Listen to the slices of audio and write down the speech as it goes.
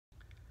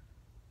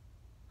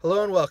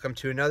Hello and welcome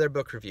to another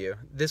book review.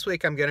 This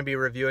week I'm going to be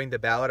reviewing The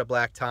Ballad of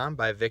Black Tom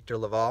by Victor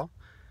LaValle.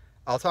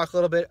 I'll talk a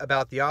little bit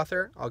about the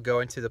author, I'll go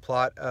into the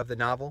plot of the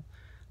novel,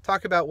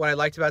 talk about what I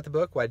liked about the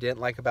book, what I didn't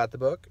like about the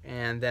book,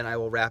 and then I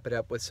will wrap it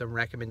up with some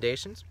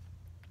recommendations.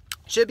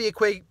 Should be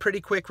a pretty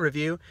quick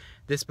review.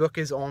 This book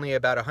is only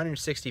about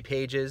 160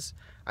 pages.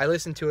 I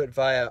listened to it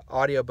via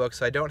audiobook,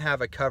 so I don't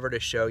have a cover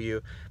to show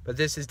you, but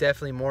this is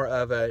definitely more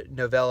of a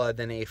novella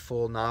than a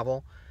full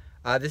novel.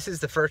 This is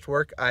the first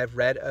work I've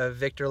read of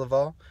Victor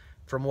LaValle.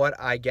 From what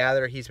I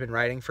gather, he's been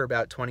writing for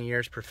about 20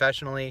 years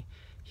professionally.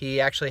 He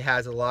actually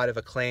has a lot of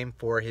acclaim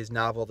for his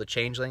novel The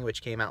Changeling,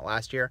 which came out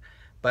last year,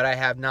 but I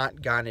have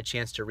not gotten a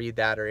chance to read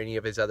that or any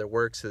of his other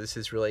works, so this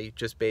is really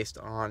just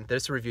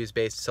this review is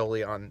based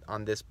solely on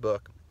this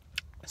book.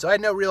 So I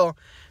had no real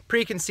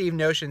preconceived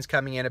notions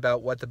coming in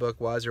about what the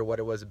book was or what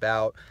it was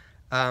about,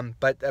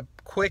 but a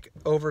quick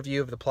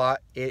overview of the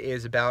plot. It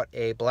is about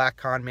a black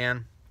con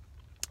man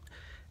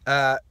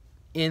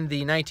in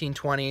the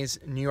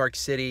 1920s, New York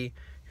City,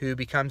 who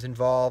becomes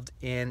involved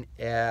in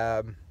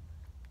a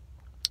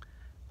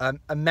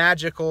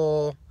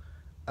magical,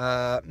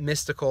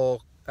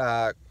 mystical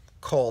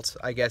cult,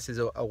 I guess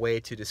is a way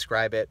to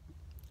describe it.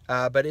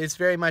 But it's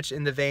very much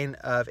in the vein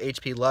of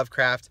H.P.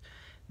 Lovecraft.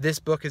 This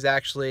book is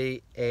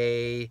actually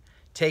a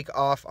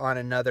takeoff on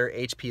another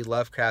H.P.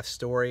 Lovecraft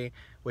story,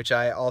 which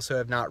I also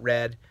have not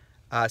read.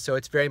 So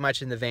it's very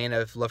much in the vein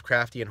of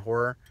Lovecraftian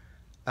horror.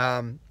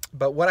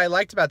 But what I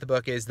liked about the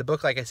book is, the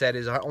book, like I said,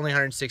 is only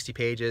 160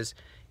 pages.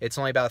 It's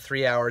only about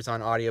 3 hours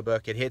on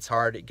audiobook. It hits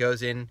hard. It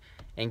goes in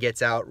and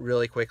gets out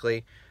really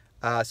quickly.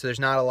 So there's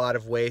not a lot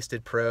of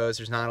wasted prose.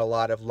 There's not a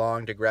lot of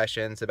long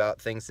digressions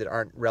about things that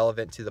aren't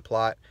relevant to the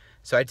plot.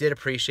 So I did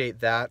appreciate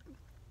that.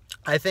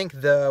 I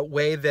think the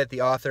way that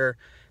the author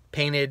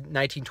painted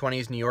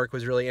 1920s New York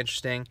was really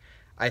interesting.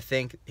 I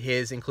think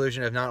his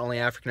inclusion of not only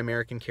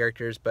African-American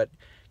characters, but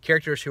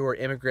characters who were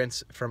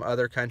immigrants from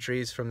other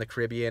countries, from the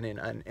Caribbean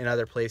and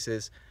other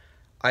places,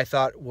 I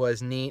thought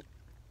was neat,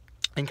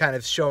 and kind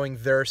of showing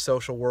their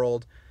social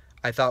world,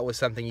 I thought was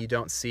something you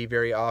don't see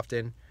very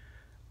often,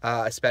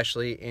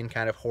 especially in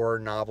kind of horror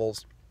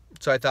novels.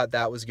 So I thought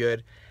that was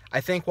good. I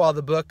think while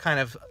the book kind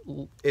of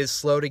is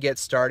slow to get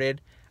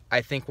started,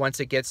 I think once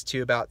it gets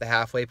to about the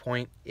halfway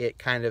point, it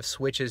kind of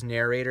switches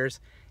narrators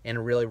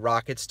and really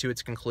rockets to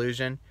its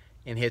conclusion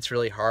and hits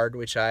really hard,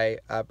 which I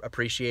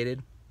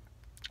appreciated.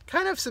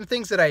 Kind of some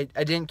things that I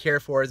didn't care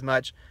for as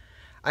much.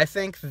 I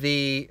think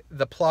the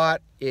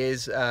plot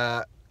is,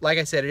 like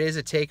I said, it is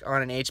a take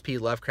on an H.P.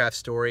 Lovecraft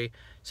story,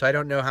 so I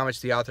don't know how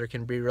much the author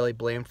can be really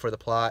blamed for the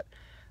plot.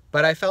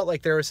 But I felt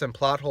like there were some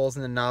plot holes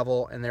in the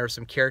novel, and there were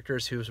some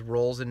characters whose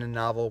roles in the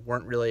novel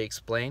weren't really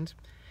explained.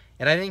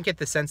 And I didn't get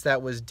the sense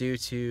that was due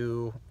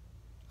to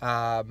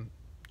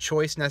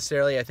choice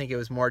necessarily. I think it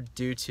was more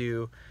due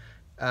to,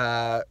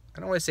 I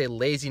don't want to say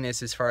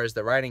laziness as far as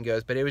the writing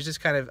goes, but it was just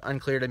kind of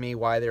unclear to me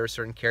why there were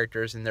certain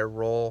characters and their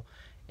role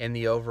in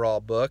the overall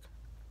book.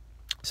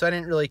 So I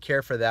didn't really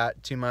care for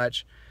that too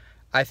much.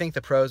 I think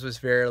the prose was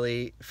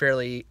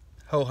fairly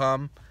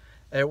ho-hum.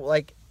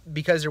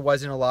 Because there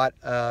wasn't a lot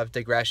of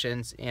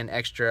digressions and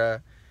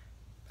extra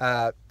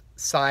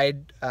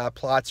side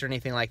plots or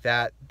anything like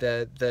that,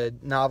 the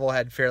novel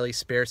had fairly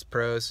sparse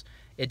prose.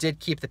 It did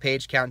keep the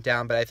page count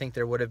down, but I think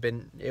it would have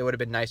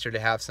been nicer to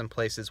have some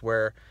places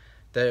where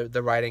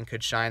the writing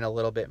could shine a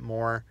little bit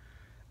more.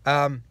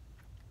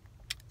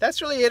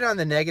 That's really it on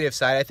the negative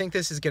side. I think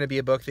this is going to be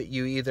a book that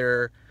you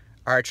either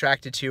are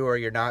attracted to or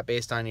you're not,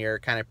 based on your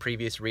kind of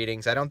previous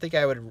readings. I don't think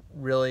I would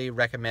really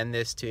recommend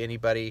this to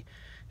anybody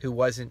who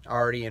wasn't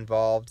already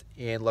involved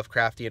in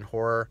Lovecraftian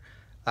horror.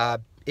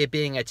 It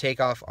being a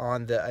takeoff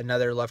on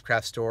another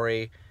Lovecraft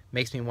story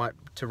makes me want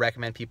to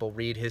recommend people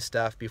read his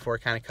stuff before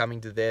kind of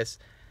coming to this.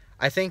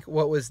 I think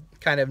what was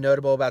kind of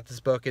notable about this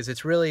book is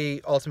it's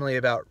really ultimately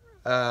about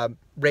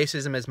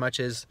racism as much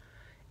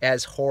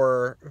as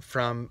horror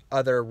from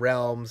other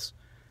realms.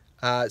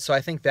 So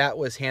I think that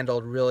was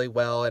handled really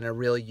well in a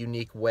really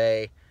unique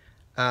way.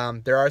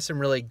 There are some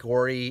really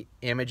gory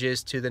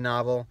images to the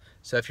novel,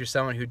 so if you're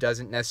someone who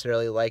doesn't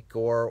necessarily like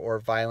gore or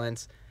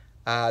violence,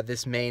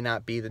 this may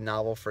not be the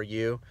novel for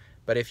you.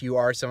 But if you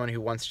are someone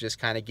who wants to just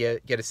kind of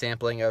get a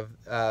sampling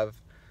of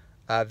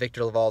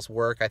Victor LaValle's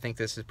work, I think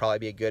this would probably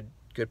be a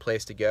good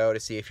place to go to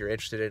see if you're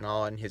interested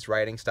in his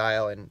writing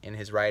style and in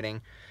his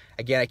writing.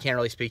 Again, I can't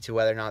really speak to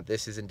whether or not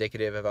this is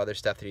indicative of other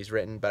stuff that he's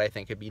written, but I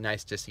think it'd be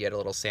nice just to get a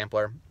little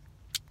sampler.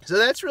 So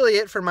that's really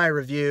it for my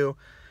review.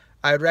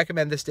 I would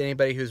recommend this to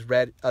anybody who's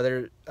read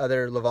other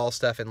LaValle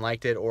stuff and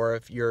liked it, or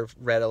if you've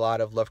read a lot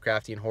of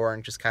Lovecraftian horror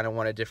and just kind of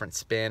want a different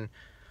spin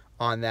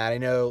on that. I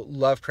know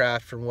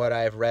Lovecraft, from what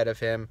I've read of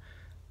him,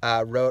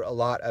 wrote a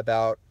lot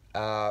about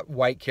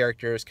white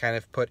characters kind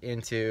of put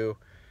into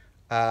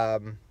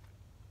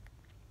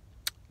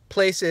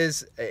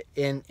places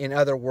in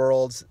other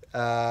worlds,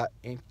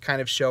 and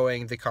kind of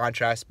showing the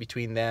contrast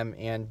between them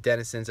and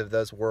denizens of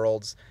those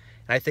worlds.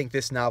 And I think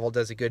this novel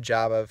does a good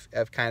job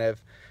of kind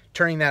of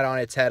turning that on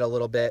its head a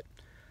little bit.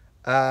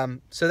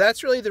 So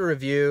that's really the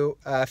review.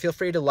 Feel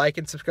free to like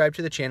and subscribe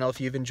to the channel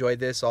if you've enjoyed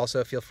this.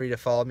 Also, feel free to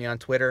follow me on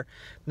Twitter.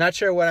 Not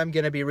sure what I'm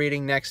going to be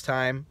reading next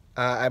time.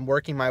 I'm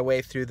working my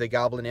way through The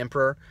Goblin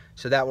Emperor,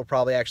 so that will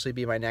probably actually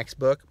be my next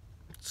book.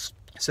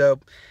 So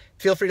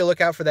feel free to look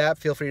out for that.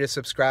 Feel free to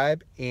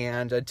subscribe,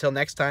 and until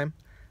next time,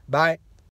 bye.